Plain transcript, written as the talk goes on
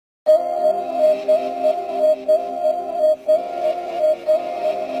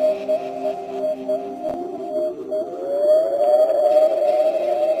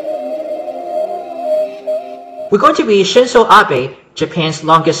We're going to read Shinzo Abe, Japan's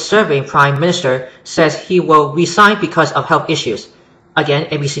longest-serving Prime Minister, says he will resign because of health issues. Again,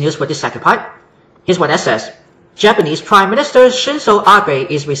 ABC News with the second part. Here's what that says. Japanese Prime Minister Shinzo Abe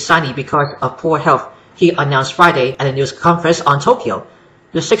is resigning because of poor health, he announced Friday at a news conference on Tokyo.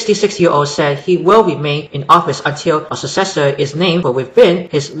 The 66-year-old said he will remain in office until a successor is named from within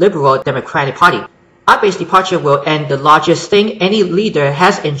his Liberal Democratic Party. Abe's departure will end the largest stint any leader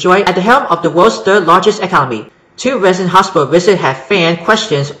has enjoyed at the helm of the world's third-largest economy. Two recent hospital visits have fanned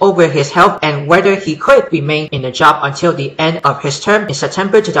questions over his health and whether he could remain in the job until the end of his term in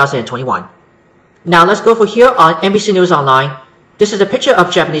September 2021. Now let's go for here on NBC News Online. This is a picture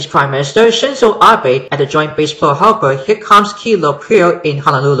of Japanese Prime Minister Shinzo Abe at the Joint Base Pearl Harbor Here Comes Kilo Pearl in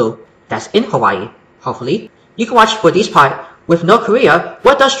Honolulu. That's in Hawaii, hopefully. You can watch for this part. With North Korea,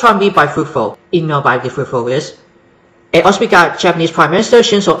 what does Trump mean by fruitful? Email by the fruitful is. And also we got Japanese Prime Minister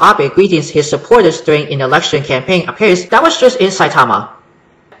Shinzo Abe greeting his supporters during an election campaign appearance that was just in Saitama.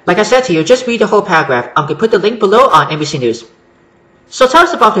 Like I said to you, just read the whole paragraph. I'm going to put the link below on NBC News. So tell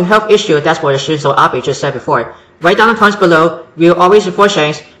us about the health issue. That's what Shinzo Abe just said before. Write down the comments below. We'll always report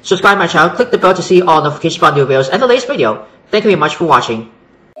sharings. Subscribe my channel. Click the bell to see all notifications about new videos and the latest video. Thank you very much for watching.